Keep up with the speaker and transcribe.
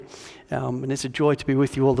And it's a joy to be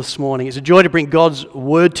with you all this morning. It's a joy to bring God's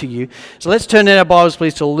word to you. So let's turn in our Bibles,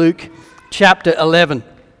 please, to Luke chapter 11.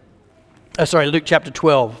 Luke chapter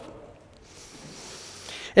 12.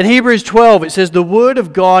 In Hebrews 12, it says, "The word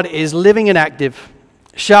of God is living and active,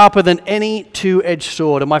 sharper than any two-edged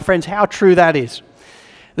sword." And my friends, how true that is.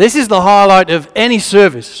 This is the highlight of any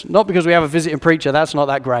service. Not because we have a visiting preacher, that's not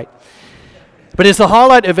that great. But it's the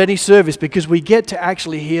highlight of any service because we get to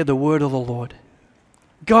actually hear the word of the Lord.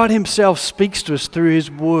 God himself speaks to us through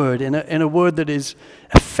his word in a word that is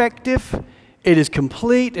effective, it is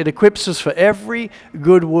complete, it equips us for every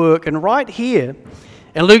good work. And right here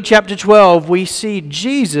in Luke chapter 12, we see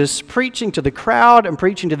Jesus preaching to the crowd and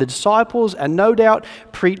preaching to the disciples and no doubt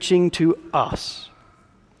preaching to us.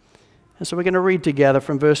 And so we're going to read together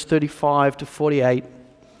from verse 35 to 48.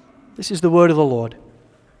 This is the word of the Lord.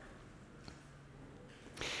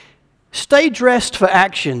 "Stay dressed for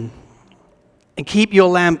action and keep your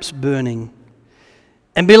lamps burning,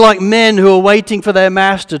 and be like men who are waiting for their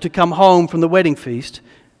master to come home from the wedding feast,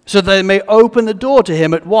 so that they may open the door to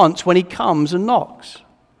him at once when he comes and knocks.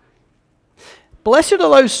 Blessed are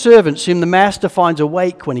those servants whom the master finds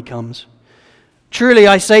awake when he comes. Truly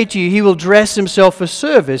I say to you, he will dress himself for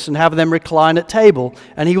service and have them recline at table,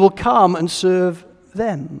 and he will come and serve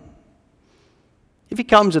them. If he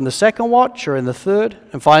comes in the second watch or in the third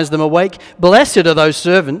and finds them awake, blessed are those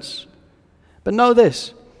servants. But know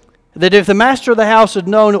this, that if the master of the house had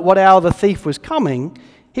known at what hour the thief was coming,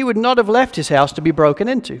 he would not have left his house to be broken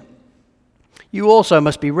into. You also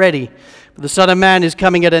must be ready, for the Son of Man is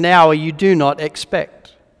coming at an hour you do not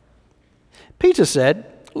expect." Peter said,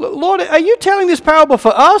 "Lord, are you telling this parable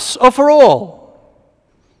for us or for all?"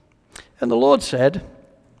 And the Lord said,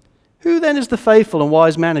 "Who then is the faithful and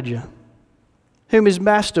wise manager, whom his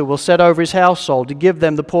master will set over his household to give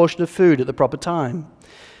them the portion of food at the proper time?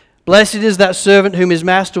 Blessed is that servant whom his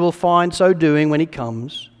master will find so doing when he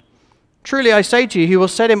comes. Truly I say to you, he will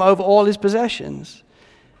set him over all his possessions.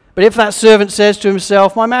 But if that servant says to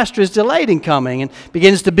himself, 'My master is delayed in coming,' and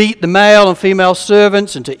begins to beat the male and female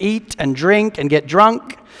servants and to eat and drink and get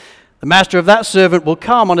drunk, the master of that servant will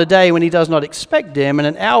come on a day when he does not expect him, and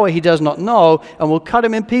an hour he does not know, and will cut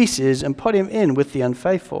him in pieces and put him in with the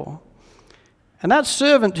unfaithful. And that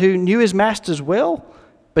servant who knew his master's will,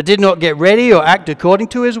 but did not get ready or act according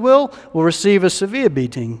to his will receive a severe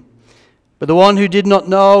beating. But the one who did not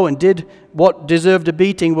know and did what deserved a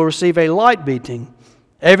beating will receive a light beating.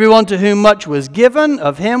 Everyone to whom much was given,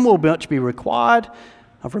 of him will much be required,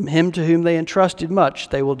 and from him to whom they entrusted much,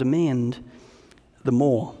 they will demand the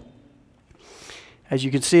more." As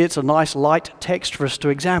you can see, it's a nice light text for us to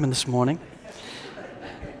examine this morning.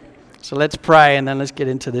 So let's pray and then let's get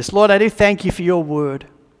into this. Lord, I do thank you for your word.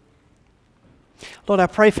 Lord, I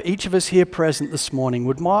pray for each of us here present this morning.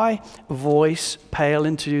 Would my voice pale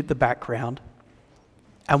into the background?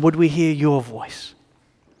 And would we hear your voice?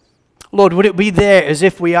 Lord, would it be there as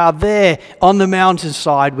if we are there on the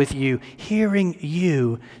mountainside with you, hearing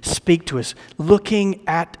you speak to us, looking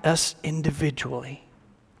at us individually?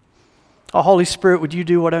 Oh, Holy Spirit, would you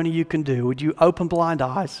do what only you can do? Would you open blind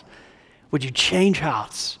eyes? Would you change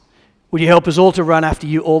hearts? Would you help us all to run after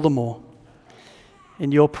you all the more?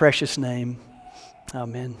 In your precious name.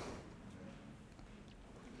 Amen.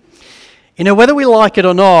 You know, whether we like it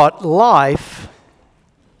or not, life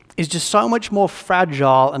is just so much more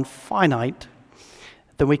fragile and finite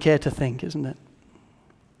than we care to think, isn't it?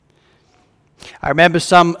 I remember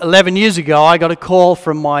some 11 years ago, I got a call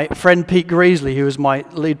from my friend Pete Greasley, who was my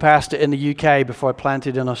lead pastor in the UK before I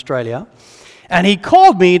planted in Australia. And he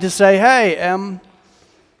called me to say, "Hey,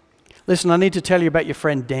 listen, I need to tell you about your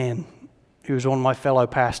friend Dan, who was one of my fellow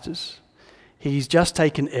pastors. He's just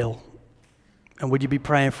taken ill, and would you be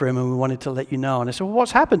praying for him, and we wanted to let you know." And I said, "Well,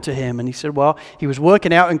 what's happened to him?" And he said, "Well, he was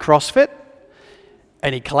working out in CrossFit,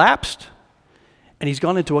 and he collapsed, and he's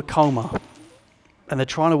gone into a coma, and they're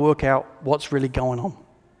trying to work out what's really going on."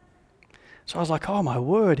 So I was like, oh my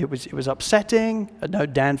word, it was upsetting. I'd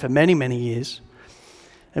known Dan for many, many years.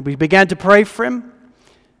 And we began to pray for him.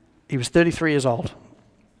 He was 33 years old.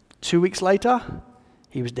 2 weeks later,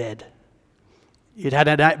 he was dead. He'd had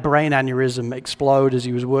a brain aneurysm explode as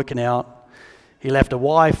he was working out. He left a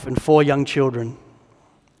wife and 4 young children.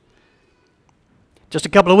 Just a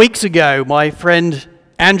couple of weeks ago, my friend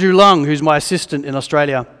Andrew Lung, who's my assistant in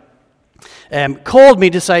Australia, called me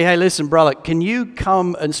to say, "Hey, listen, brother, can you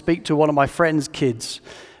come and speak to one of my friend's kids?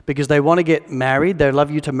 Because they want to get married, they'd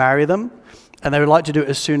love you to marry them, and they would like to do it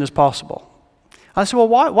as soon as possible." I said, "Well,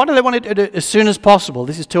 why do they want to do it as soon as possible?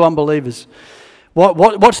 This is 2 unbelievers.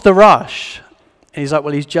 What's the rush?" And he's like,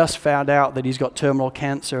 "Well, he's just found out that he's got terminal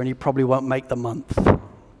cancer and he probably won't make the month."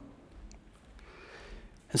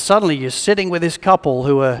 And suddenly you're sitting with this couple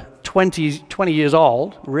who are 20 years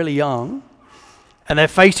old, really young, and they're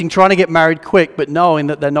facing trying to get married quick, but knowing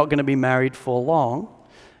that they're not going to be married for long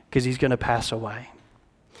because he's going to pass away.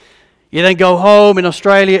 You then go home in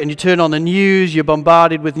Australia and you turn on the news. You're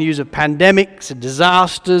bombarded with news of pandemics and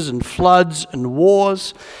disasters and floods and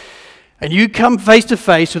wars. And you come face to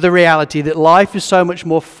face with the reality that life is so much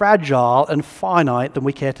more fragile and finite than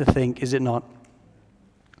we care to think, is it not?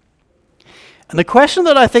 And the question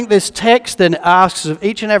that I think this text then asks of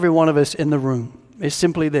each and every one of us in the room is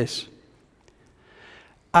simply this: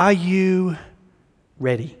 are you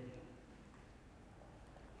ready?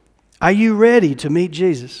 Are you ready to meet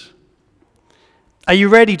Jesus? Are you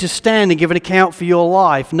ready to stand and give an account for your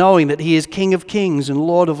life, knowing that he is King of Kings and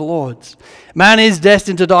Lord of Lords? Man is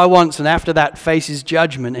destined to die once, and after that faces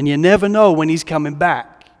judgment, and you never know when he's coming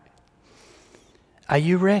back. Are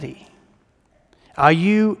you ready? Are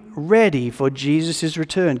you ready for Jesus'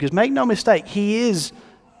 return? Because make no mistake, he is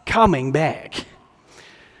coming back.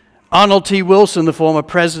 Arnold T. Wilson, the former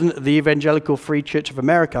president of the Evangelical Free Church of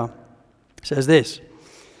America, says this. He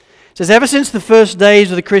says, ever since the first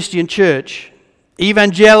days of the Christian church,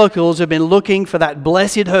 evangelicals have been looking for that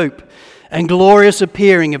blessed hope and glorious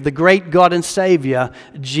appearing of the great God and Savior,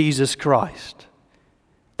 Jesus Christ.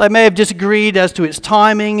 They may have disagreed as to its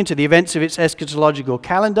timing and to the events of its eschatological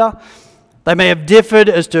calendar. They may have differed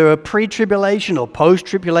as to a pre-tribulation or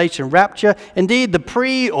post-tribulation rapture, indeed the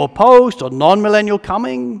pre- or post- or non-millennial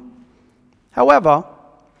coming. However,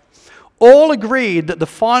 all agreed that the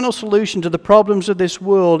final solution to the problems of this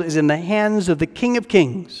world is in the hands of the King of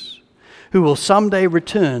Kings, who will someday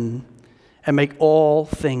return and make all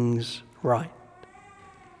things right.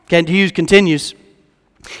 Kent Hughes continues.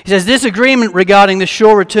 He says, this agreement regarding the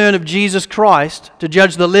sure return of Jesus Christ to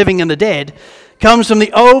judge the living and the dead comes from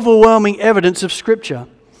the overwhelming evidence of Scripture.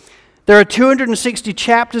 There are 260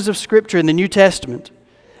 chapters of Scripture in the New Testament,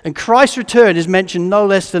 and Christ's return is mentioned no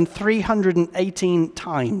less than 318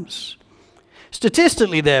 times.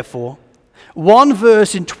 Statistically, therefore, one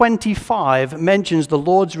verse in 25 mentions the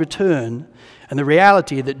Lord's return and the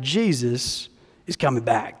reality that Jesus is coming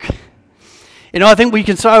back. You know, I think we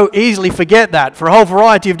can so easily forget that for a whole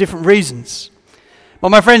variety of different reasons. But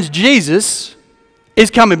my friends, Jesus is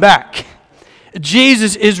coming back.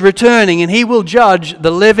 Jesus is returning, and he will judge the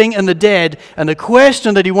living and the dead. And the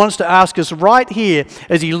question that he wants to ask us right here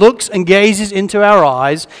as he looks and gazes into our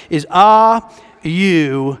eyes is, are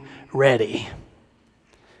you ready?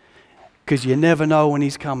 Because you never know when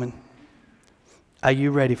he's coming. Are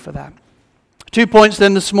you ready for that? 2 points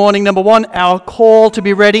then this morning. Number one, our call to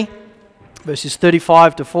be ready, verses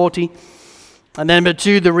 35 to 40. And then number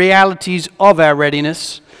two, the realities of our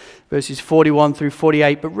readiness, verses 41 through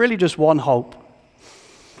 48. But really just one hope.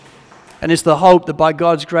 And it's the hope that by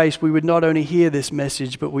God's grace we would not only hear this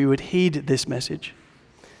message, but we would heed this message.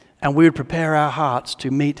 And we would prepare our hearts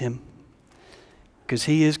to meet him. Because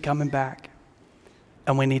he is coming back.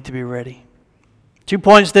 And we need to be ready. 2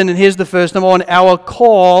 points then, and here's the first. Number one, our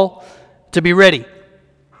call to be ready.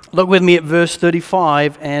 Look with me at verse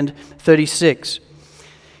 35 and 36.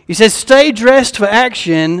 He says, stay dressed for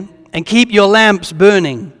action and keep your lamps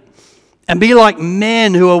burning. And be like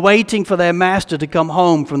men who are waiting for their master to come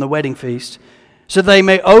home from the wedding feast, so they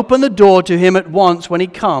may open the door to him at once when he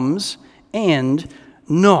comes and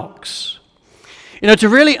knocks. You know, to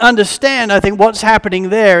really understand, I think, what's happening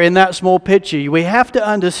there in that small picture, we have to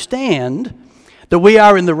understand that we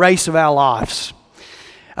are in the race of our lives.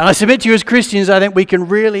 And I submit to you as Christians, I think we can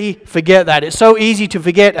really forget that. It's so easy to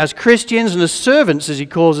forget as Christians and as servants, as he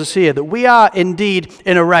calls us here, that we are indeed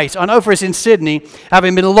in a race. I know for us in Sydney,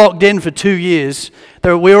 having been locked in for 2 years,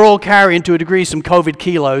 that we're all carrying to a degree some COVID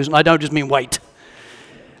kilos, and I don't just mean weight.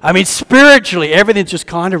 I mean spiritually, everything's just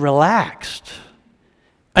kind of relaxed.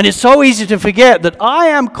 And it's so easy to forget that I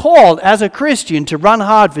am called as a Christian to run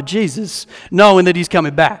hard for Jesus, knowing that he's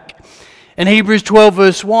coming back. In Hebrews 12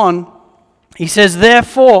 verse 1, he says,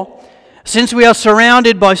 therefore, since we are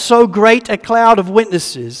surrounded by so great a cloud of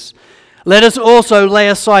witnesses, let us also lay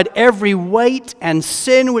aside every weight and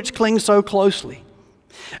sin which clings so closely,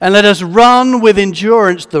 and let us run with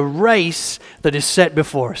endurance the race that is set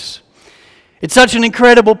before us. It's such an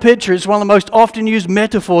incredible picture. It's one of the most often used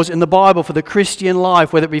metaphors in the Bible for the Christian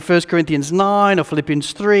life, whether it be 1 Corinthians 9 or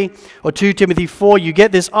Philippians 3 or 2 Timothy 4. You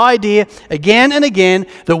get this idea again and again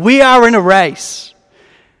that we are in a race.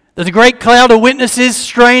 There's a great cloud of witnesses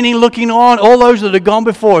straining, looking on, all those that have gone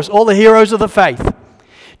before us, all the heroes of the faith,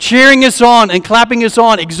 cheering us on and clapping us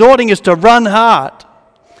on, exhorting us to run hard,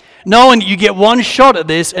 knowing that you get one shot at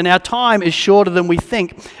this and our time is shorter than we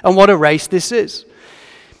think, and what a race this is.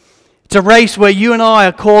 It's a race where you and I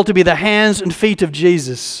are called to be the hands and feet of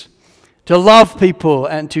Jesus, to love people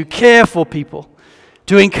and to care for people,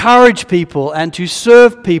 to encourage people and to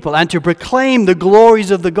serve people and to proclaim the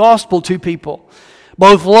glories of the gospel to people,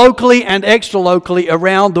 both locally and extra-locally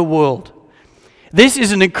around the world. This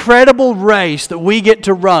is an incredible race that we get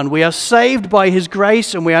to run. We are saved by His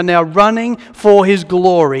grace and we are now running for His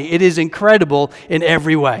glory. It is incredible in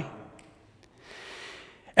every way.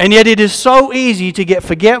 And yet it is so easy to get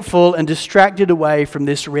forgetful and distracted away from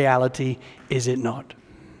this reality, is it not?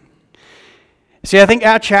 See, I think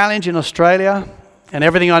our challenge in Australia, and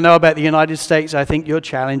everything I know about the United States, I think your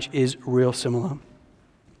challenge is real similar.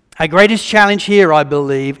 Our greatest challenge here, I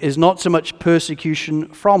believe, is not so much persecution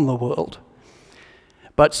from the world,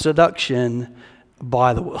 but seduction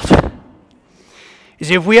by the world. You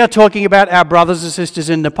see, if we are talking about our brothers and sisters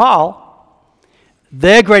in Nepal,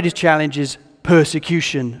 their greatest challenge is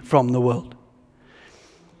persecution from the world.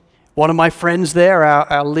 One of my friends there,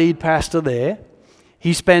 our lead pastor there,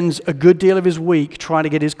 he spends a good deal of his week trying to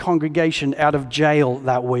get his congregation out of jail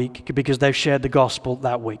that week because they've shared the gospel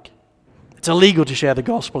that week. It's illegal to share the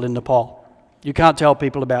gospel in Nepal. You can't tell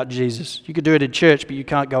people about Jesus. You could do it in church, but you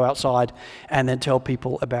can't go outside and then tell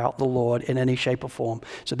people about the Lord in any shape or form.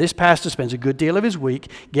 So this pastor spends a good deal of his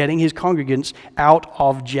week getting his congregants out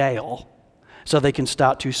of jail so they can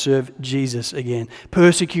start to serve Jesus again.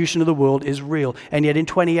 Persecution of the world is real. And yet in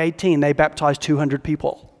 2018, they baptized 200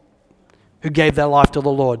 people who gave their life to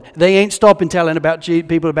the Lord. They ain't stopping telling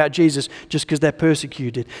people about Jesus just because they're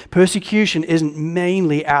persecuted. Persecution isn't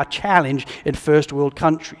mainly our challenge in first world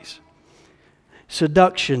countries.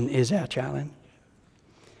 Seduction is our challenge.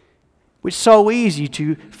 It's so easy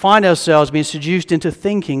to find ourselves being seduced into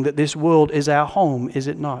thinking that this world is our home, is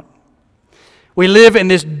it not? We live in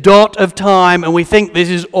this dot of time and we think this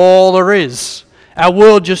is all there is. Our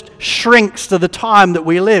world just shrinks to the time that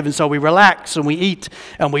we live, and so we relax and we eat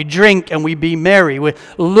and we drink and we be merry. We're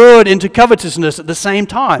lured into covetousness at the same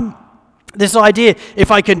time. This idea, if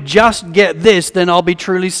I can just get this, then I'll be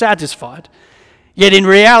truly satisfied. Yet in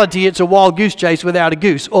reality, it's a wild goose chase without a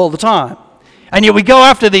goose all the time. And yet we go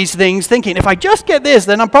after these things thinking, if I just get this,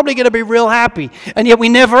 then I'm probably going to be real happy. And yet we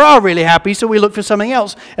never are really happy, so we look for something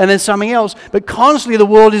else and then something else. But constantly the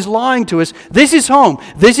world is lying to us. This is home.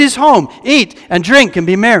 This is home. Eat and drink and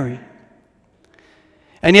be merry.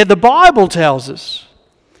 And yet the Bible tells us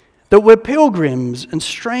that we're pilgrims and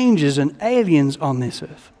strangers and aliens on this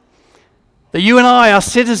earth. That you and I are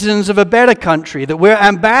citizens of a better country, that we're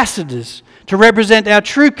ambassadors to represent our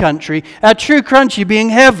true country being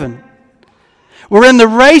heaven. We're in the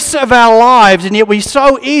race of our lives, and yet we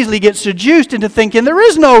so easily get seduced into thinking there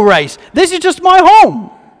is no race. This is just my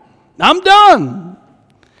home. I'm done.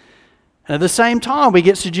 And at the same time, we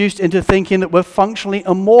get seduced into thinking that we're functionally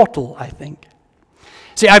immortal, I think.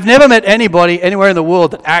 See, I've never met anybody anywhere in the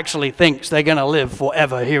world that actually thinks they're going to live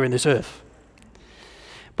forever here in this earth.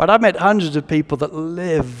 But I've met hundreds of people that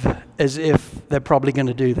live as if they're probably going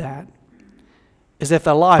to do that. As if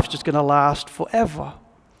their life's just going to last forever.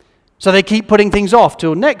 So they keep putting things off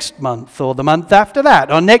till next month or the month after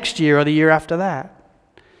that or next year or the year after that.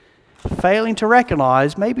 Failing to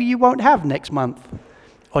recognize maybe you won't have next month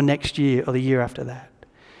or next year or the year after that.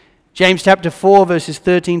 James chapter 4 verses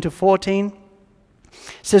 13 to 14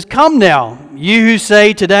 says, "Come now, you who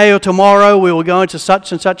say today or tomorrow we will go into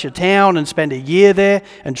such and such a town and spend a year there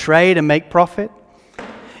and trade and make profit.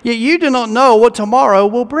 Yet you do not know what tomorrow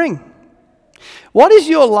will bring. What is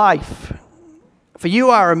your life? For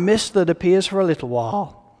you are a mist that appears for a little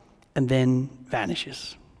while and then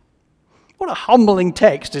vanishes." What a humbling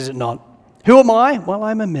text, is it not? Who am I? Well,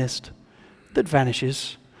 I'm a mist that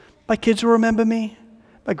vanishes. My kids will remember me.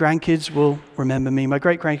 My grandkids will remember me. My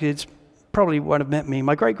great-grandkids probably won't have met me.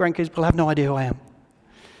 My great-grandkids will have no idea who I am.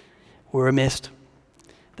 We're a mist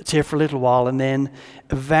that's here for a little while and then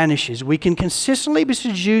vanishes. We can consistently be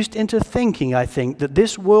seduced into thinking, I think, that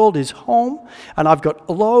this world is home and I've got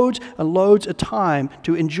loads and loads of time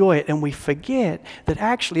to enjoy it. And we forget that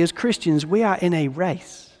actually as Christians, we are in a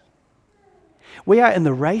race. We are in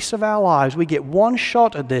the race of our lives. We get one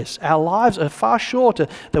shot at this. Our lives are far shorter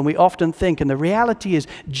than we often think. And the reality is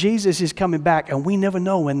Jesus is coming back and we never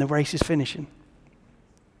know when the race is finishing.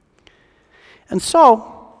 And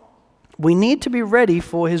so we need to be ready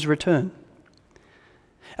for his return.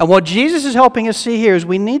 And what Jesus is helping us see here is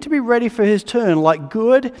we need to be ready for his turn like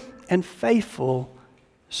good and faithful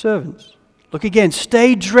servants. Look again,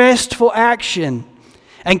 stay dressed for action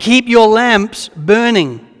and keep your lamps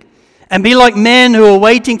burning and be like men who are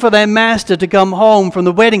waiting for their master to come home from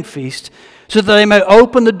the wedding feast so that they may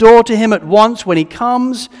open the door to him at once when he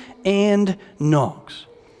comes and knocks.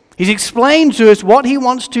 He's explained to us what he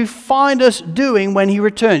wants to find us doing when he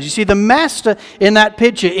returns. You see, the master in that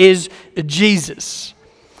picture is Jesus.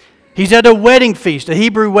 He's at a wedding feast. A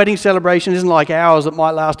Hebrew wedding celebration isn't like ours that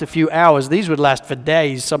might last a few hours. These would last for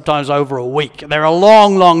days, sometimes over a week. They're a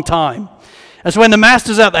long, long time. And so when the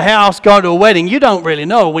master's at the house going to a wedding, you don't really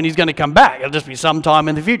know when he's going to come back. It'll just be sometime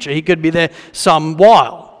in the future. He could be there some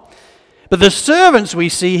while. But the servants we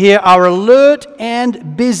see here are alert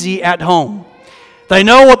and busy at home. They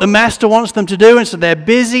know what the master wants them to do, and so they're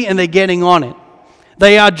busy and they're getting on it.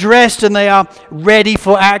 They are dressed and they are ready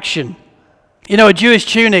for action. You know, a Jewish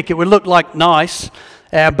tunic, it would look like nice,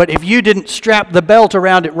 but if you didn't strap the belt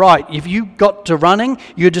around it right, if you got to running,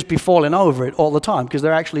 you'd just be falling over it all the time because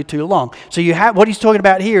they're actually too long. So what he's talking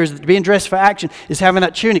about here is that being dressed for action is having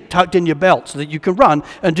that tunic tucked in your belt so that you can run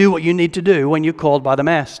and do what you need to do when you're called by the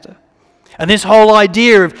master. And this whole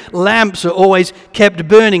idea of lamps are always kept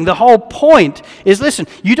burning, the whole point is, listen,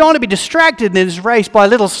 you don't want to be distracted in this race by a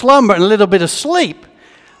little slumber and a little bit of sleep.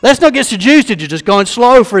 Let's not get seduced into just going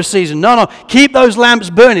slow for a season. No, keep those lamps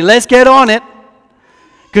burning. Let's get on it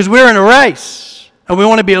because we're in a race and we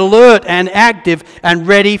want to be alert and active and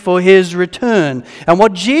ready for his return. And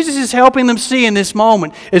what Jesus is helping them see in this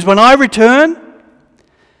moment is when I return,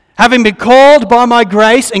 having been called by my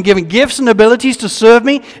grace and given gifts and abilities to serve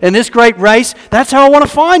me in this great race, that's how I want to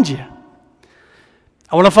find you.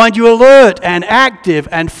 I want to find you alert and active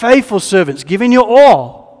and faithful servants, giving your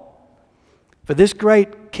all for this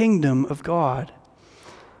great kingdom of God.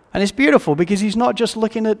 And it's beautiful because he's not just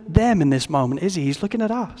looking at them in this moment, is he? He's looking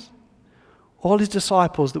at us. All his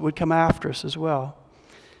disciples that would come after us as well.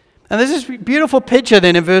 And there's this beautiful picture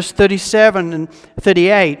then in verse 37 and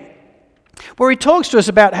 38 where he talks to us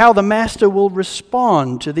about how the master will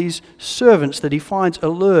respond to these servants that he finds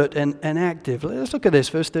alert and active. Let's look at this,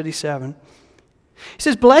 verse 37. He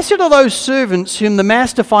says, "Blessed are those servants whom the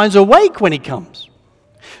master finds awake when he comes.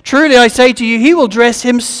 Truly I say to you, he will dress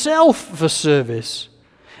himself for service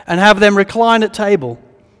and have them recline at table,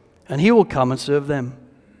 and he will come and serve them.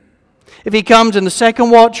 If he comes in the second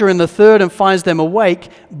watch or in the third and finds them awake,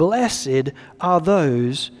 blessed are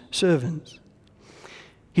those servants."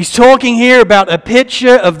 He's talking here about a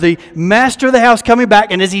picture of the master of the house coming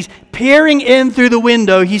back, and as he's peering in through the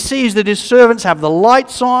window, he sees that his servants have the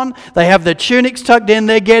lights on, they have their tunics tucked in,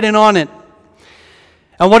 they're getting on it.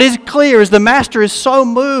 And what is clear is the master is so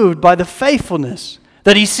moved by the faithfulness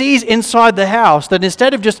that he sees inside the house that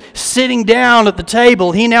instead of just sitting down at the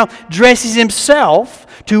table, he now dresses himself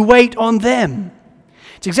to wait on them.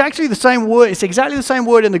 It's exactly the same word. It's exactly the same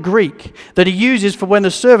word in the Greek that he uses for when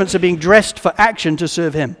the servants are being dressed for action to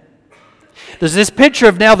serve him. There's this picture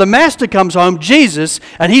of now the master comes home, Jesus,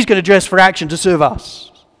 and he's going to dress for action to serve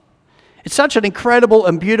us. It's such an incredible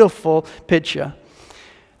and beautiful picture.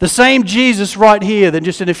 The same Jesus right here that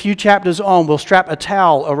just in a few chapters on will strap a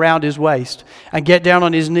towel around his waist and get down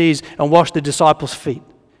on his knees and wash the disciples' feet.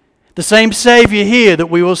 The same Savior here that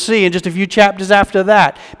we will see in just a few chapters after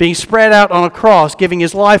that, being spread out on a cross, giving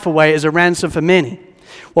his life away as a ransom for many.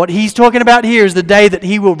 What he's talking about here is the day that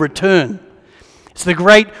he will return. It's the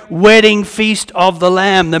great wedding feast of the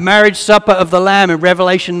Lamb, the marriage supper of the Lamb in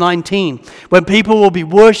Revelation 19, when people will be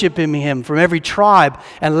worshiping him from every tribe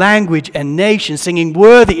and language and nation, singing,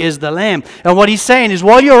 "Worthy is the Lamb." And what he's saying is,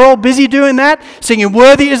 while you're all busy doing that, singing,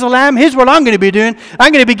 "Worthy is the Lamb," here's what I'm going to be doing.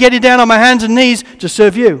 I'm going to be getting down on my hands and knees to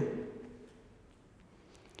serve you.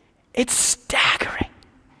 It's staggering.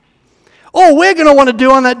 All we're going to want to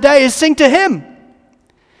do on that day is sing to him.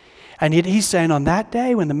 And yet he's saying, on that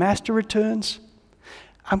day when the master returns,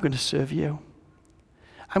 I'm going to serve you.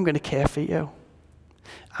 I'm going to care for you.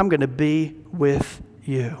 I'm going to be with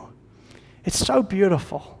you. It's so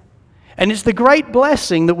beautiful. And it's the great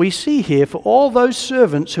blessing that we see here for all those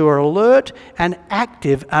servants who are alert and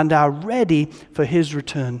active and are ready for his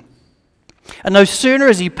return. And no sooner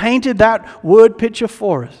has he painted that word picture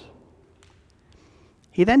for us,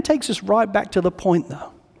 he then takes us right back to the point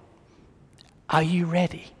though. Are you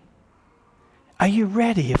ready? Are you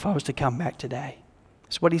ready if I was to come back today?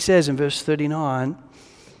 That's what he says in verse 39.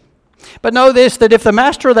 But know this, that if the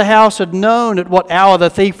master of the house had known at what hour the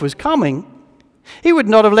thief was coming, he would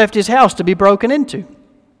not have left his house to be broken into.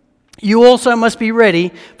 You also must be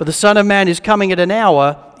ready, for the Son of Man is coming at an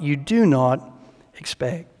hour you do not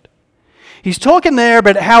expect. He's talking there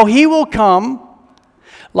about how he will come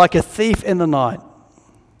like a thief in the night.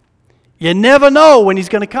 You never know when he's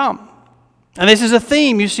going to come. And this is a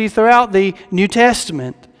theme you see throughout the New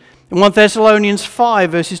Testament. In 1 Thessalonians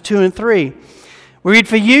 5, verses 2 and 3, we read,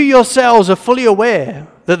 "For you yourselves are fully aware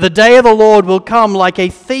that the day of the Lord will come like a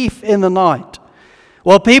thief in the night.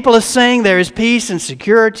 While people are saying there is peace and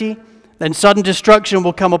security, Then sudden destruction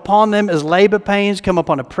will come upon them as labor pains come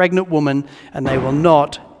upon a pregnant woman, and they will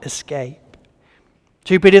not escape.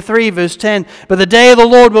 2 Peter 3, verse 10, but the day of the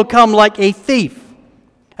Lord will come like a thief,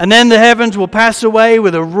 and then the heavens will pass away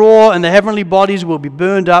with a roar, and the heavenly bodies will be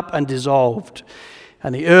burned up and dissolved,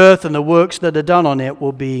 and the earth and the works that are done on it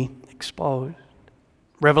will be exposed.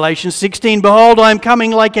 Revelation 16, behold, I am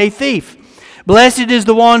coming like a thief. Blessed is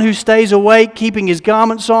the one who stays awake, keeping his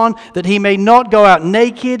garments on, that he may not go out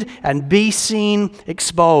naked and be seen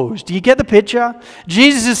exposed. Do you get the picture?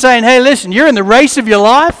 Jesus is saying, hey, listen, you're in the race of your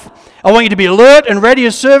life. I want you to be alert and ready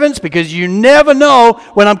as servants, because you never know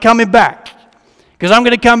when I'm coming back. Because I'm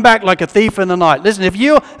going to come back like a thief in the night. Listen, if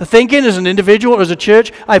you're thinking as an individual or as a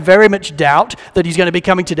church, I very much doubt that he's going to be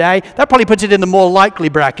coming today. That probably puts it in the more likely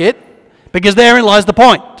bracket, because therein lies the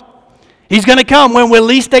point. He's going to come when we're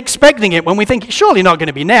least expecting it, when we think it's surely not going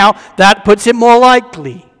to be now. That puts it more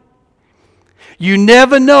likely. You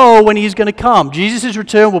never know when he's going to come. Jesus'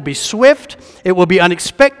 return will be swift. It will be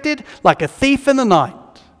unexpected, like a thief in the night.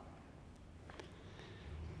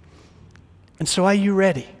 And so are you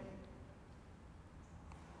ready?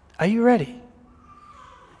 Are you ready?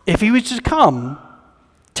 If he was to come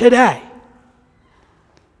today,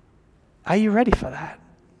 are you ready for that?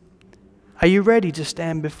 Are you ready to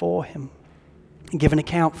stand before him and give an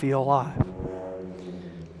account for your life?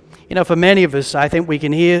 You know, for many of us, I think we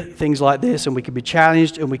can hear things like this and we can be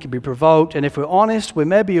challenged and we can be provoked. And if we're honest, we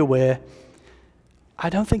may be aware, I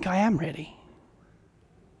don't think I am ready.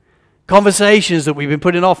 Conversations that we've been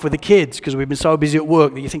putting off with the kids because we've been so busy at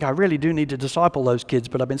work that you think, I really do need to disciple those kids,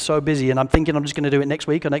 but I've been so busy and I'm thinking I'm just going to do it next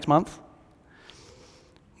week or next month.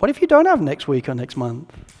 What if you don't have next week or next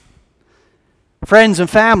month? Friends and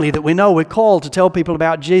family that we know we're called to tell people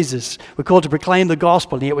about Jesus. We're called to proclaim the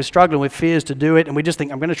gospel, and yet we're struggling with fears to do it, and we just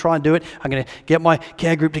think, I'm going to try and do it. I'm going to get my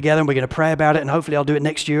care group together, and we're going to pray about it, and hopefully I'll do it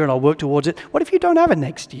next year, and I'll work towards it. What if you don't have it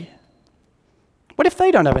next year? What if they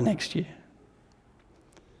don't have it next year?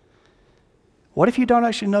 What if you don't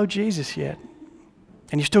actually know Jesus yet?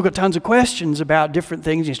 And you've still got tons of questions about different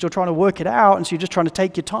things, and you're still trying to work it out, and so you're just trying to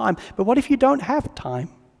take your time. But what if you don't have time?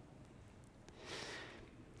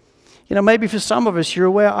 You know, maybe for some of us, you're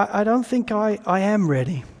aware, I don't think I am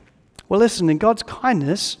ready. Well, listen, in God's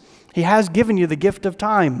kindness, he has given you the gift of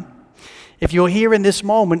time. If you're here in this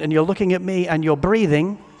moment and you're looking at me and you're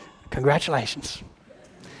breathing, congratulations.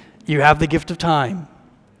 You have the gift of time.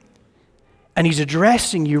 And he's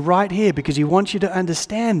addressing you right here because he wants you to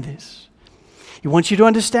understand this. He wants you to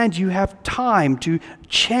understand you have time to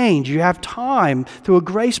change. You have time through a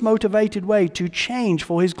grace-motivated way to change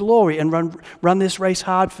for his glory and run this race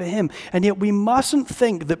hard for him. And yet we mustn't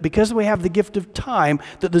think that because we have the gift of time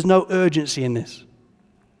that there's no urgency in this.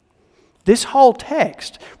 This whole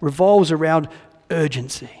text revolves around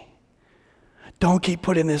urgency. Don't keep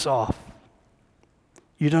putting this off.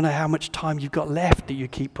 You don't know how much time you've got left that you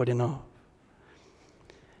keep putting off.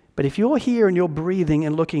 But if you're here and you're breathing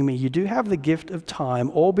and looking at me, you do have the gift of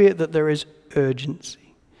time, albeit that there is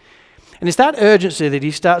urgency. And it's that urgency that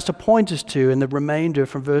he starts to point us to in the remainder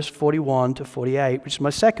from verse 41 to 48, which is my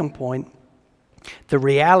second point, the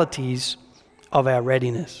realities of our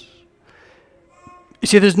readiness. You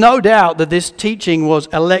see, there's no doubt that this teaching was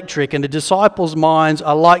electric, and the disciples' minds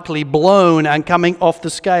are likely blown and coming off the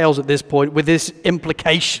scales at this point with these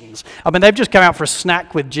implications. I mean, they've just come out for a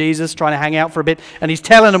snack with Jesus, trying to hang out for a bit, and he's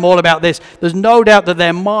telling them all about this. There's no doubt that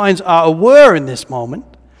their minds are aware in this moment.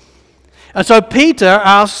 And so Peter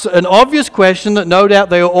asks an obvious question that no doubt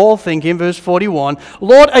they are all thinking, verse 41,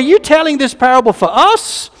 Lord, are you telling this parable for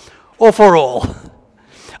us or for all?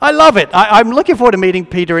 I love it. I'm looking forward to meeting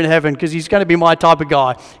Peter in heaven because he's going to be my type of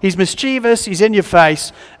guy. He's mischievous. He's in your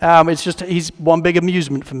face. He's one big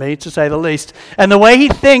amusement for me, to say the least. And the way he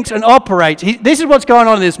thinks and operates, this is what's going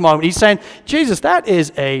on in this moment. He's saying, Jesus, that is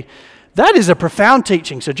a profound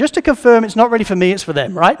teaching. So just to confirm, it's not really for me, it's for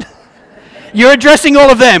them, right? You're addressing all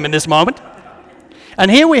of them in this moment. And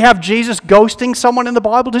here we have Jesus ghosting someone in the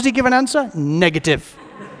Bible. Does he give an answer? Negative.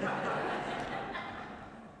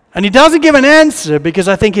 And he doesn't give an answer because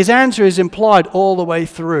I think his answer is implied all the way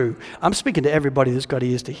through. I'm speaking to everybody that's got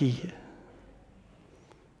ears to hear.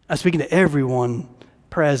 I'm speaking to everyone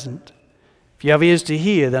present. If you have ears to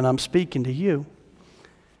hear, then I'm speaking to you.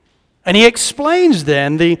 And he explains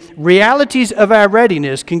then the realities of our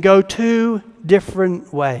readiness can go two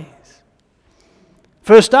different ways.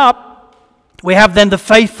 First up, we have then the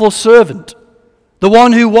faithful servant. The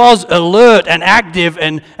one who was alert and active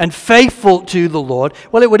and faithful to the Lord,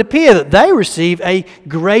 well, it would appear that they receive a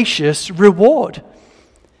gracious reward.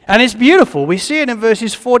 And it's beautiful. We see it in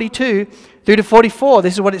verses 42 through to 44.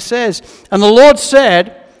 This is what it says. And the Lord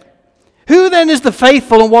said, Who then is the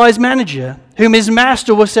faithful and wise manager, whom his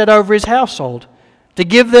master will set over his household, to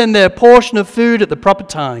give them their portion of food at the proper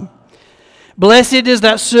time? Blessed is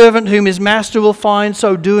that servant whom his master will find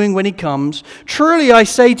so doing when he comes. Truly I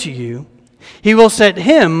say to you, he will set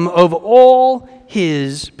him over all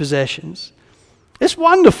his possessions. It's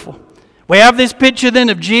wonderful. We have this picture then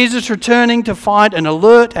of Jesus returning to find an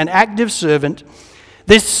alert and active servant.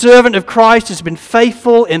 This servant of Christ has been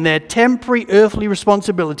faithful in their temporary earthly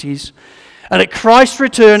responsibilities, and at Christ's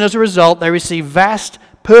return, as a result, they receive vast,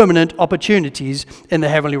 permanent opportunities in the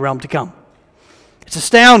heavenly realm to come. It's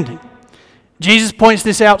astounding. Jesus points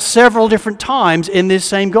this out several different times in this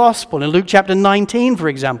same gospel. In Luke chapter 19, for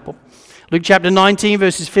example. Luke chapter 19,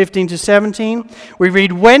 verses 15 to 17, we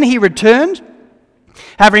read, "When he returned,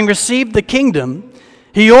 having received the kingdom,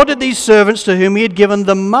 he ordered these servants to whom he had given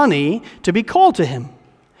the money to be called to him,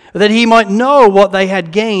 that he might know what they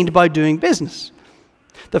had gained by doing business.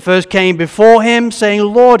 The first came before him, saying,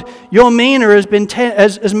 Lord, your mina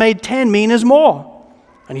has made 10 minas more.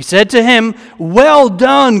 And he said to him, Well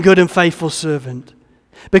done, good and faithful servant.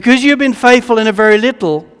 Because you have been faithful in a very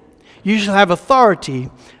little, you shall have authority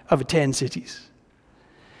over 10 cities."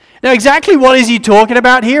 Now, exactly what is he talking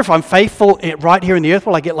about here? If I'm faithful right here in the earth,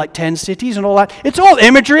 will I get like 10 cities and all that? It's all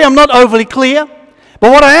imagery. I'm not overly clear.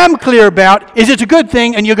 But what I am clear about is it's a good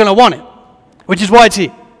thing and you're going to want it, which is why it's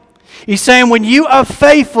here. He's saying when you are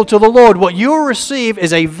faithful to the Lord, what you will receive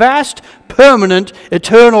is a vast, permanent,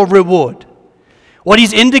 eternal reward. What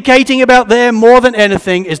he's indicating about there more than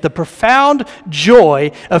anything is the profound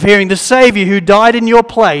joy of hearing the Savior who died in your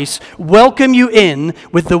place welcome you in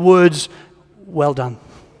with the words, "Well done.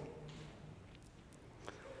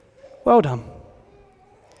 Well done.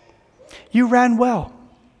 You ran well,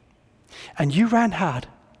 and you ran hard,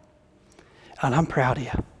 and I'm proud of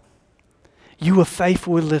you. You were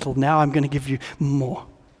faithful with little, now I'm going to give you more.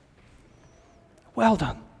 Well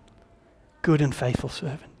done, good and faithful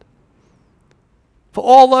servant." For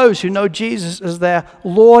all those who know Jesus as their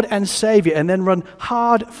Lord and Savior and then run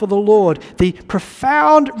hard for the Lord, the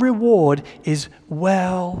profound reward is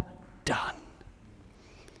well done.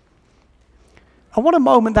 And what a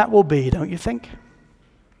moment that will be, don't you think?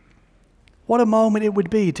 What a moment it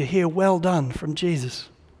would be to hear "well done" from Jesus.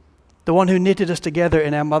 The one who knitted us together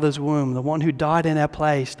in our mother's womb, the one who died in our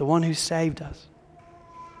place, the one who saved us.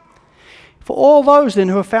 For all those then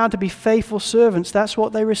who are found to be faithful servants, that's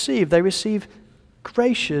what they receive. They receive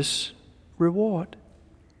gracious reward.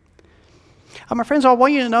 And my friends, I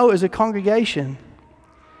want you to know as a congregation,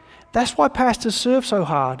 that's why pastors serve so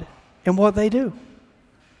hard in what they do.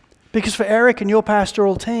 Because for Eric and your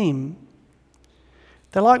pastoral team,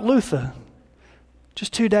 they're like Luther,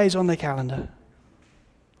 just 2 days on their calendar.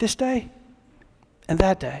 This day and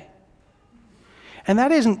that day. And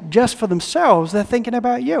that isn't just for themselves, they're thinking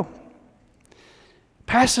about you.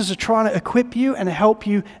 Pastors are trying to equip you and help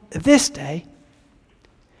you this day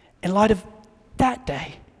in light of that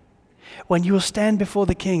day when you will stand before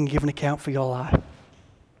the King and give an account for your life.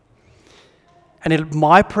 And it's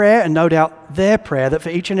my prayer, and no doubt their prayer, that for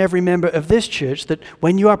each and every member of this church, that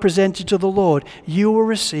when you are presented to the Lord, you will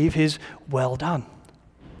receive his "well done."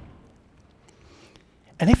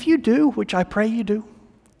 And if you do, which I pray you do,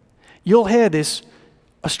 you'll hear this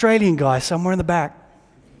Australian guy somewhere in the back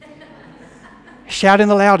shouting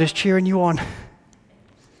the loudest, cheering you on,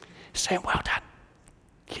 saying, "Well done.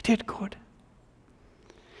 You did good."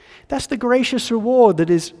 That's the gracious reward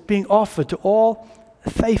that is being offered to all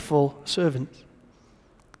faithful servants.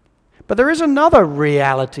 But there is another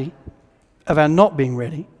reality of our not being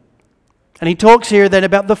ready. And he talks here then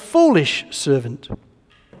about the foolish servant.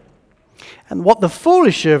 And what the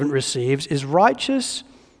foolish servant receives is righteous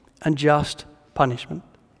and just punishment.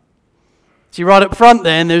 See, right up front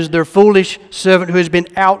then, there's the foolish servant who has been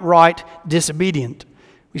outright disobedient.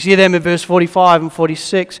 We see them in verse 45 and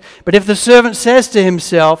 46. But if the servant says to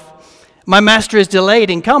himself, "My master is delayed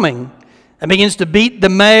in coming," and begins to beat the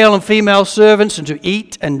male and female servants and to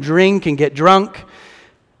eat and drink and get drunk,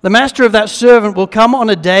 the master of that servant will come on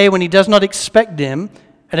a day when he does not expect him,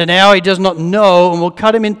 at an hour he does not know, and will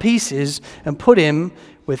cut him in pieces and put him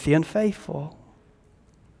with the unfaithful.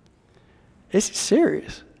 This is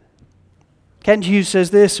serious. Kent Hughes says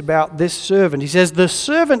this about this servant. He says, the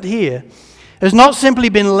servant here has not simply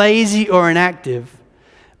been lazy or inactive,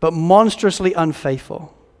 but monstrously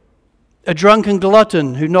unfaithful. A drunken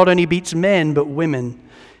glutton who not only beats men but women,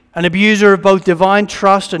 an abuser of both divine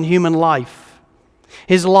trust and human life.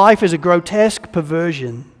 His life is a grotesque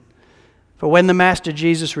perversion. For when the Master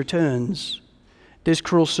Jesus returns, this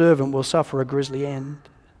cruel servant will suffer a grisly end.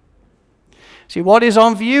 See, what is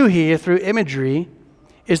on view here through imagery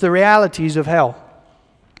is the realities of hell.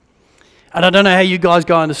 And I don't know how you guys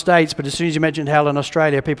go in the States, but as soon as you mention hell in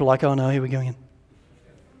Australia, people are like, oh no, here we go again.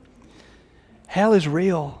 Hell is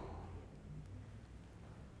real.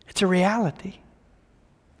 It's a reality.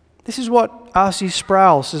 This is what R.C.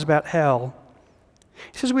 Sproul says about hell.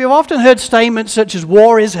 He says, we have often heard statements such as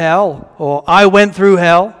war is hell, or I went through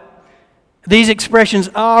hell. These expressions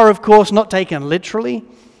are, of course, not taken literally.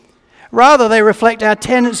 Rather, they reflect our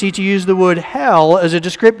tendency to use the word hell as a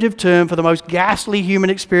descriptive term for the most ghastly human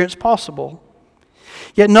experience possible.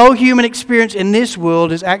 Yet no human experience in this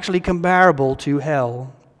world is actually comparable to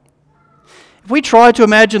hell. If we try to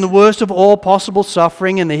imagine the worst of all possible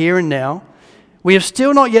suffering in the here and now, we have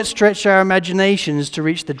still not yet stretched our imaginations to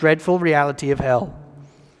reach the dreadful reality of hell.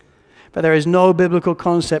 But there is no biblical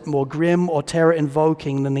concept more grim or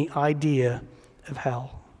terror-invoking than the idea of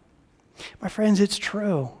hell. My friends, it's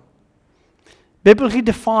true. Biblically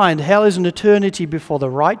defined, hell is an eternity before the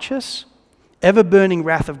righteous, ever-burning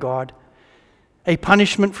wrath of God, a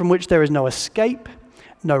punishment from which there is no escape,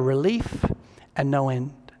 no relief, and no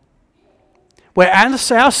end. Where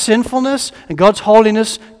our sinfulness and God's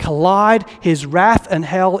holiness collide, His wrath and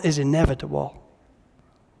hell is inevitable.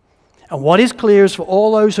 And what is clear is for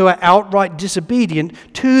all those who are outright disobedient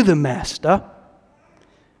to the Master,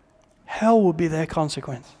 hell will be their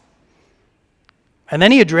consequence. And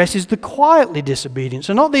then he addresses the quietly disobedient.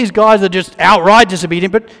 So not these guys that are just outright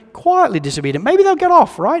disobedient, but quietly disobedient. Maybe they'll get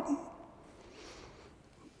off, right?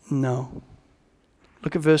 No.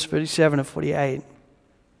 Look at verse 37 of 48.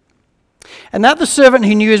 And that the servant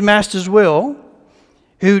who knew his master's will,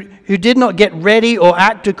 who did not get ready or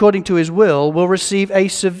act according to his will receive a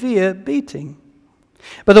severe beating.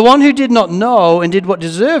 But the one who did not know and did what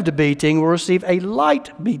deserved a beating will receive a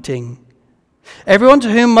light beating. Everyone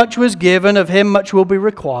to whom much was given, of him much will be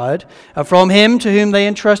required. And from him to whom they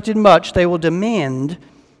entrusted much, they will demand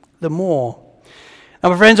the more. Now,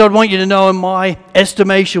 my friends, I would want you to know, in my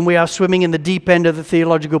estimation, we are swimming in the deep end of the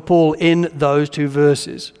theological pool in those two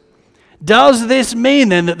verses. Does this mean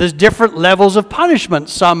then that there's different levels of punishment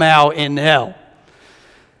somehow in hell?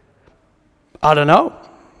 I don't know.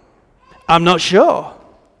 I'm not sure.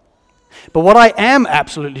 But what I am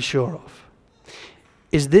absolutely sure of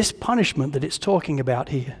is this punishment that it's talking about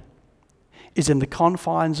here is in the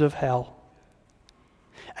confines of hell.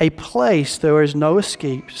 A place there is no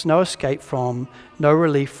escape from, no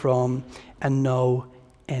relief from, and no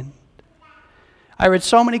end. I read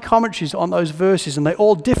so many commentaries on those verses, and they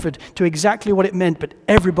all differed to exactly what it meant, but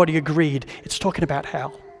everybody agreed it's talking about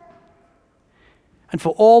hell. And for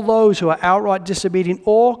all those who are outright disobedient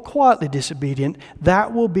or quietly disobedient,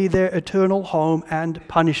 that will be their eternal home and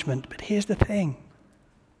punishment. But here's the thing.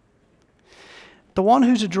 The one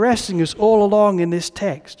who's addressing us all along in this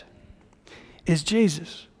text is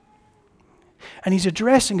Jesus. And he's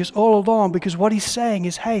addressing us all along because what he's saying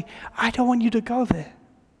is, hey, I don't want you to go there.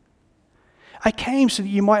 I came so that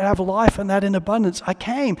you might have life and that in abundance. I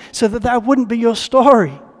came so that that wouldn't be your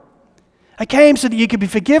story. I came so that you could be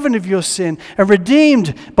forgiven of your sin and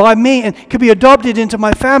redeemed by me and could be adopted into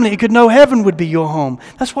my family. You could know heaven would be your home.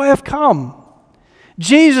 That's why I've come.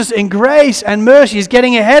 Jesus, in grace and mercy, is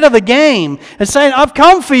getting ahead of the game and saying, I've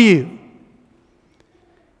come for you.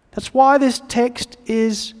 That's why this text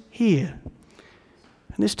is here.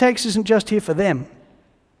 And this text isn't just here for them.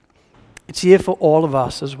 It's here for all of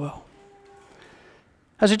us as well.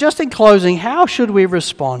 So just in closing, how should we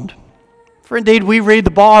respond? For indeed, we read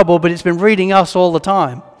the Bible, but it's been reading us all the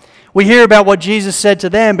time. We hear about what Jesus said to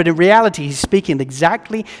them, but in reality, he's speaking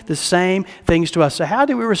exactly the same things to us. So how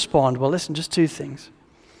do we respond? Well, listen, just two things.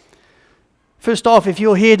 First off, if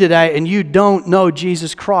you're here today and you don't know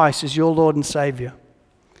Jesus Christ as your Lord and Savior,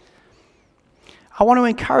 I want to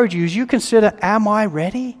encourage you as you consider, am I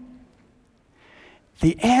ready?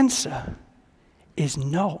 The answer is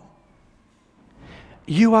no.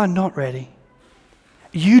 You are not ready.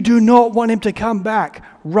 You do not want him to come back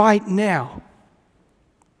right now.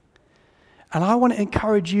 And I want to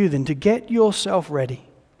encourage you then to get yourself ready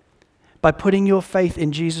by putting your faith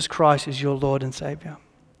in Jesus Christ as your Lord and Savior.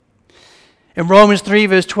 In Romans 3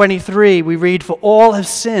 verse 23 we read, for all have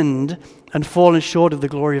sinned and fallen short of the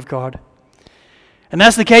glory of God. And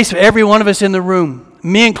that's the case for every one of us in the room,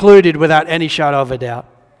 me included, without any shadow of a doubt.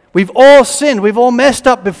 We've all sinned. We've all messed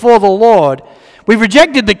up before the Lord. We've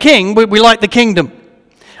rejected the king. We like the kingdom.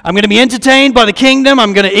 I'm going to be entertained by the kingdom.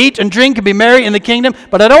 I'm going to eat and drink and be merry in the kingdom.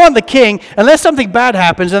 But I don't want the king unless something bad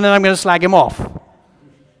happens, and then I'm going to slag him off.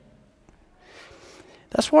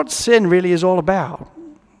 That's what sin really is all about.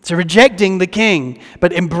 It's rejecting the king,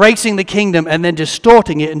 but embracing the kingdom and then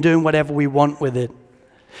distorting it and doing whatever we want with it.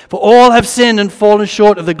 For all have sinned and fallen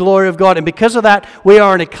short of the glory of God. And because of that, we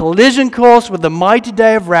are in a collision course with the mighty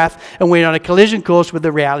day of wrath, and we are on a collision course with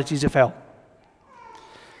the realities of hell.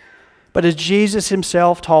 But as Jesus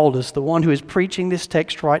himself told us, the one who is preaching this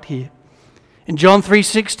text right here, in John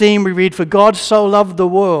 3:16 we read, "For God so loved the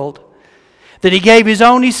world that he gave his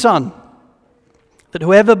only Son, that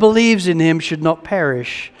whoever believes in him should not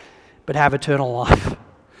perish, but have eternal life."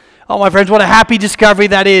 Oh, my friends, what a happy discovery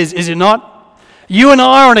that is it not? You and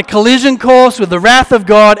I are on a collision course with the wrath of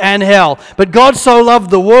God and hell. But God so loved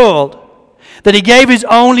the world that he gave his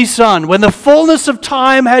only Son. When the fullness of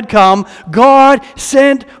time had come, God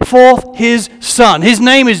sent forth his Son. His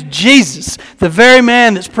name is Jesus, the very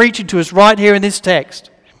man that's preaching to us right here in this text.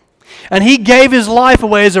 And he gave his life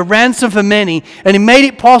away as a ransom for many, and he made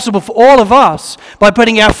it possible for all of us by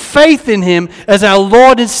putting our faith in him as our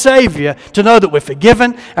Lord and Savior to know that we're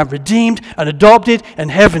forgiven and redeemed and adopted,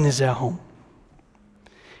 and heaven is our home.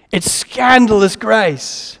 It's scandalous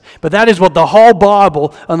grace, but that is what the whole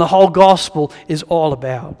Bible and the whole gospel is all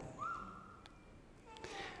about.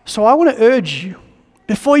 So I want to urge you,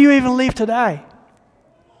 before you even leave today,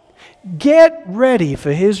 get ready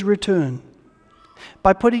for his return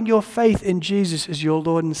by putting your faith in Jesus as your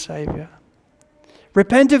Lord and Savior.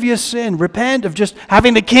 Repent of your sin. Repent of just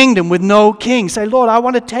having the kingdom with no king. Say, "Lord, I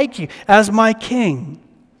want to take you as my king."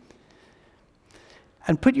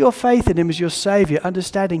 And put your faith in him as your Savior,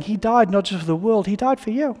 understanding he died not just for the world, he died for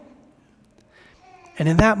you. And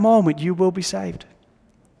in that moment, you will be saved.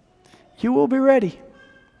 You will be ready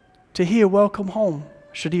to hear welcome home,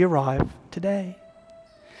 should he arrive today.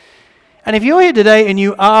 And if you're here today and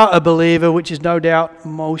you are a believer, which is no doubt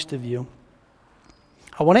most of you,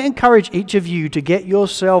 I want to encourage each of you to get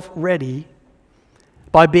yourself ready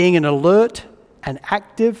by being an alert and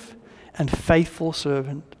active and faithful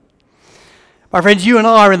servant. My friends, you and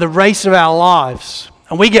I are in the race of our lives,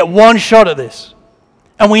 and we get one shot at this.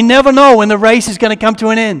 And we never know when the race is going to come to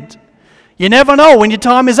an end. You never know when your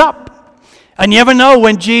time is up. And you never know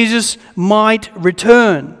when Jesus might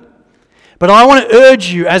return. But I want to urge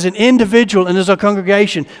you as an individual and as a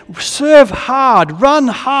congregation, serve hard, run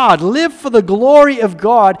hard, live for the glory of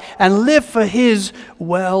God, and live for his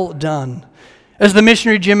well done. As the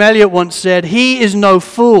missionary Jim Elliot once said, "He is no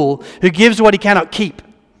fool who gives what he cannot keep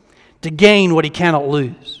to gain what he cannot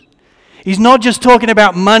lose." He's not just talking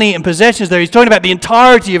about money and possessions there. He's talking about the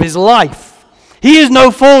entirety of his life. He is no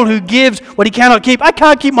fool who gives what he cannot keep. I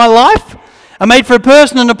can't keep my life. I'm made for a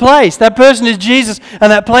person and a place. That person is Jesus,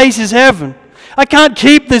 and that place is heaven. I can't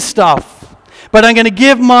keep this stuff, but I'm going to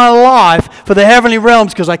give my life for the heavenly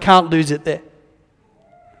realms because I can't lose it there.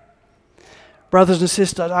 Brothers and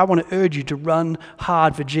sisters, I want to urge you to run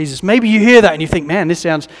hard for Jesus. Maybe you hear that and you think, "Man, this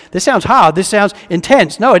sounds hard. This sounds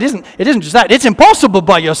intense." No, it isn't. It isn't just that. It's impossible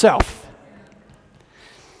by yourself.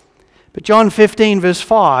 But John 15 verse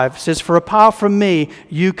 5 says, "For apart from me,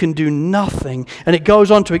 you can do nothing." And it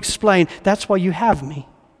goes on to explain, that's why you have me.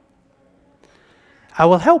 I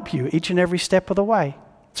will help you each and every step of the way.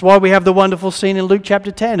 That's why we have the wonderful scene in Luke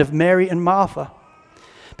chapter 10 of Mary and Martha.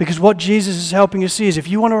 Because what Jesus is helping us see is, if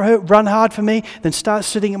you want to run hard for me, then start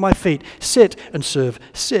sitting at my feet. Sit and serve,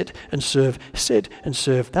 sit and serve, sit and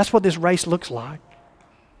serve. That's what this race looks like.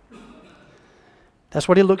 That's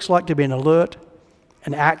what it looks like to be an alert,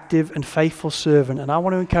 an active and faithful servant. And I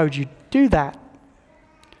want to encourage you, do that.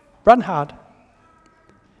 Run hard.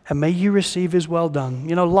 And may you receive his well done.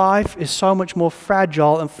 You know, life is so much more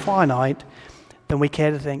fragile and finite than we care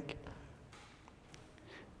to think.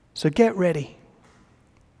 So get ready.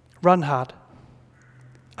 Run hard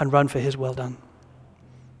and run for his well done.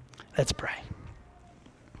 Let's pray.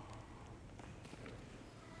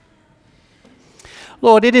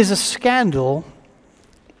 Lord, it is a scandal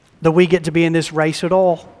that we get to be in this race at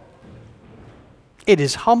all. It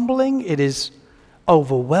is humbling. It is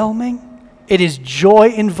overwhelming. It is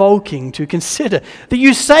joy-invoking to consider that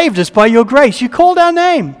you saved us by your grace. You called our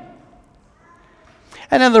name.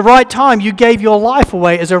 And at the right time, you gave your life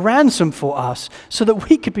away as a ransom for us so that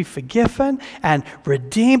we could be forgiven and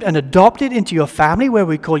redeemed and adopted into your family where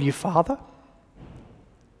we call you Father.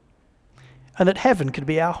 And that heaven could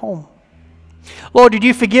be our home. Lord, did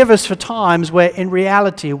you forgive us for times where in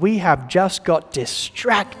reality we have just got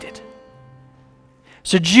distracted,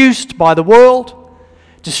 seduced by the world,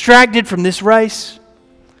 distracted from this race.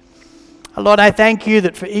 And Lord, I thank you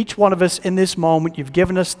that for each one of us in this moment, you've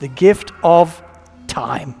given us the gift of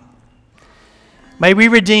time. May we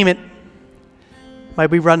redeem it. May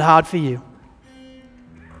we run hard for you.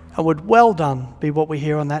 And would well done be what we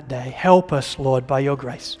hear on that day. Help us, Lord, by your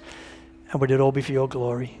grace. And would it all be for your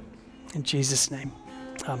glory. In Jesus' name,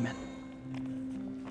 amen.